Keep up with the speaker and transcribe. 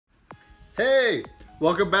Hey,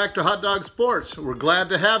 welcome back to Hot Dog Sports. We're glad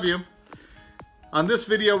to have you. On this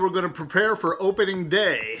video, we're going to prepare for opening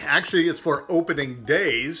day. Actually, it's for opening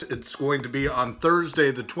days. It's going to be on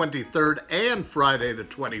Thursday the 23rd and Friday the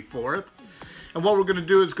 24th. And what we're going to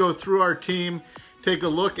do is go through our team, take a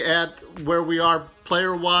look at where we are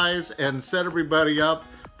player-wise, and set everybody up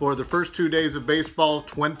for the first 2 days of baseball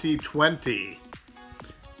 2020.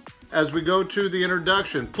 As we go to the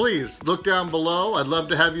introduction, please look down below. I'd love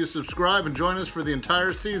to have you subscribe and join us for the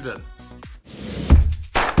entire season.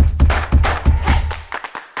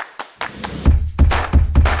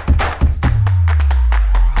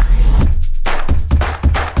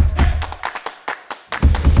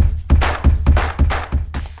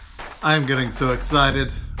 I'm getting so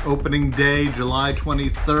excited. Opening day, July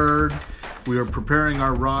 23rd. We are preparing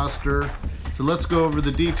our roster. So let's go over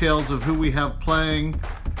the details of who we have playing,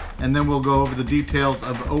 and then we'll go over the details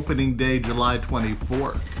of opening day, July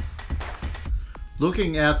 24th.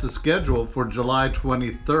 Looking at the schedule for July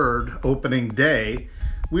 23rd, opening day,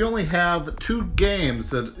 we only have 2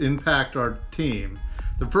 games that impact our team.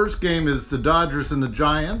 The first game is the Dodgers and the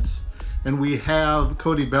Giants, and we have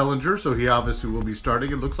Cody Bellinger, so he obviously will be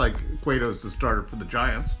starting. It looks like Cueto's the starter for the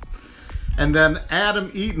Giants. And then Adam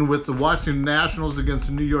Eaton with the Washington Nationals against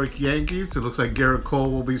the New York Yankees. It looks like Garrett Cole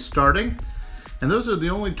will be starting. And those are the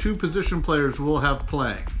only 2 position players we'll have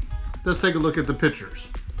playing. Let's take a look at the pitchers.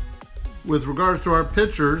 With regards to our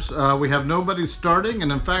pitchers, we have nobody starting,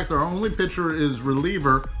 and in fact our only pitcher is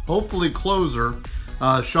reliever, hopefully closer,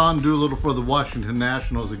 Sean Doolittle for the Washington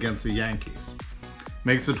Nationals against the Yankees.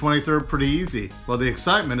 Makes the 23rd pretty easy. Well, the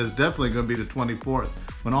excitement is definitely going to be the 24th,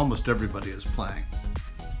 when almost everybody is playing.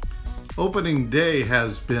 Opening day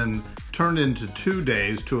has been turned into 2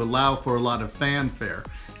 days to allow for a lot of fanfare.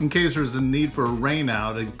 In case there's a need for a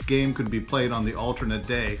rainout, a game could be played on the alternate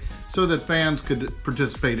day so that fans could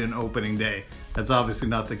participate in opening day. That's obviously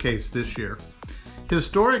not the case this year.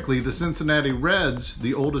 Historically, the Cincinnati Reds,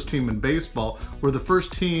 the oldest team in baseball, were the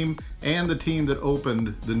first team and the team that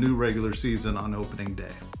opened the new regular season on opening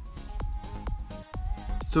day.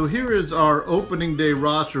 So here is our opening day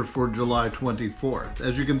roster for July 24th.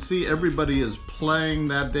 As you can see, everybody is playing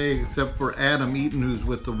that day except for Adam Eaton, who's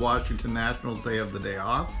with the Washington Nationals. They have the day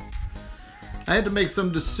off. I had to make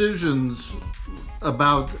some decisions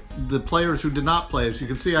about the players who did not play. As you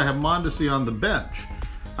can see, I have Mondesi on the bench.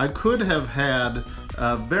 I could have had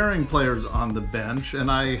varying players on the bench, and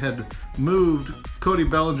I had moved Cody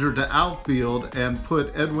Bellinger to outfield and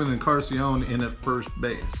put Edwin Encarnacion in at first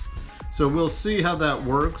base. So we'll see how that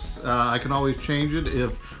works. I can always change it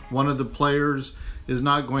if one of the players is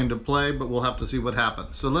not going to play, but we'll have to see what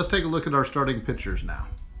happens. So let's take a look at our starting pitchers now.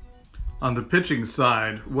 On the pitching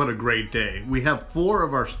side, what a great day. We have 4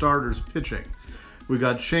 of our starters pitching. We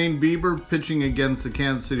got Shane Bieber pitching against the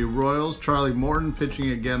Kansas City Royals, Charlie Morton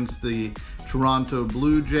pitching against the Toronto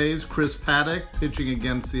Blue Jays, Chris Paddock pitching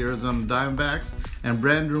against the Arizona Diamondbacks, and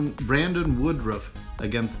Brandon Woodruff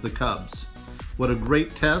against the Cubs. What a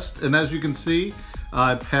great test. And as you can see,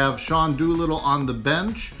 I have Sean Doolittle on the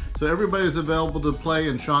bench. So everybody's available to play,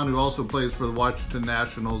 and Sean, who also plays for the Washington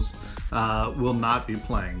Nationals, will not be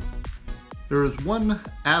playing. There is one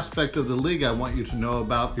aspect of the league I want you to know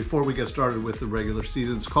about before we get started with the regular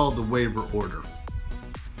season. It's called the Waiver Order.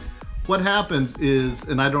 What happens is,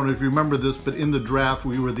 and I don't know if you remember this, but in the draft,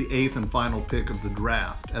 we were the 8th and final pick of the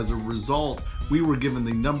draft. As a result, we were given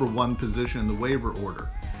the #1 position in the waiver order,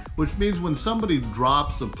 which means when somebody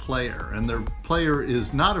drops a player and their player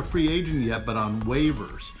is not a free agent yet but on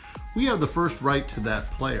waivers, we have the first right to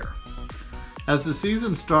that player. As the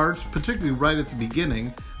season starts, particularly right at the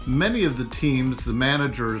beginning, many of the teams, the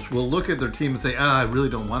managers, will look at their team and say, I really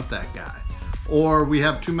don't want that guy. Or we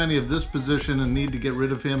have too many of this position and need to get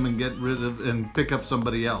rid of him and pick up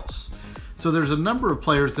somebody else. So there's a number of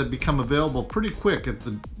players that become available pretty quick at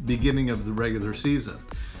the beginning of the regular season.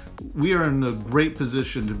 We are in a great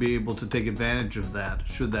position to be able to take advantage of that,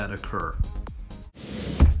 should that occur.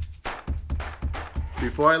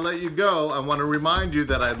 Before I let you go, I want to remind you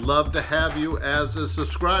that I'd love to have you as a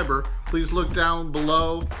subscriber. Please look down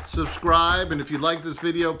below, subscribe, and if you like this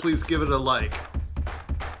video, please give it a like.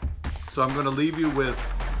 So I'm going to leave you with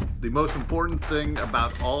the most important thing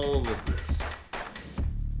about all of this.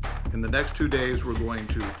 In the next 2 days, we're going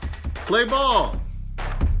to play ball.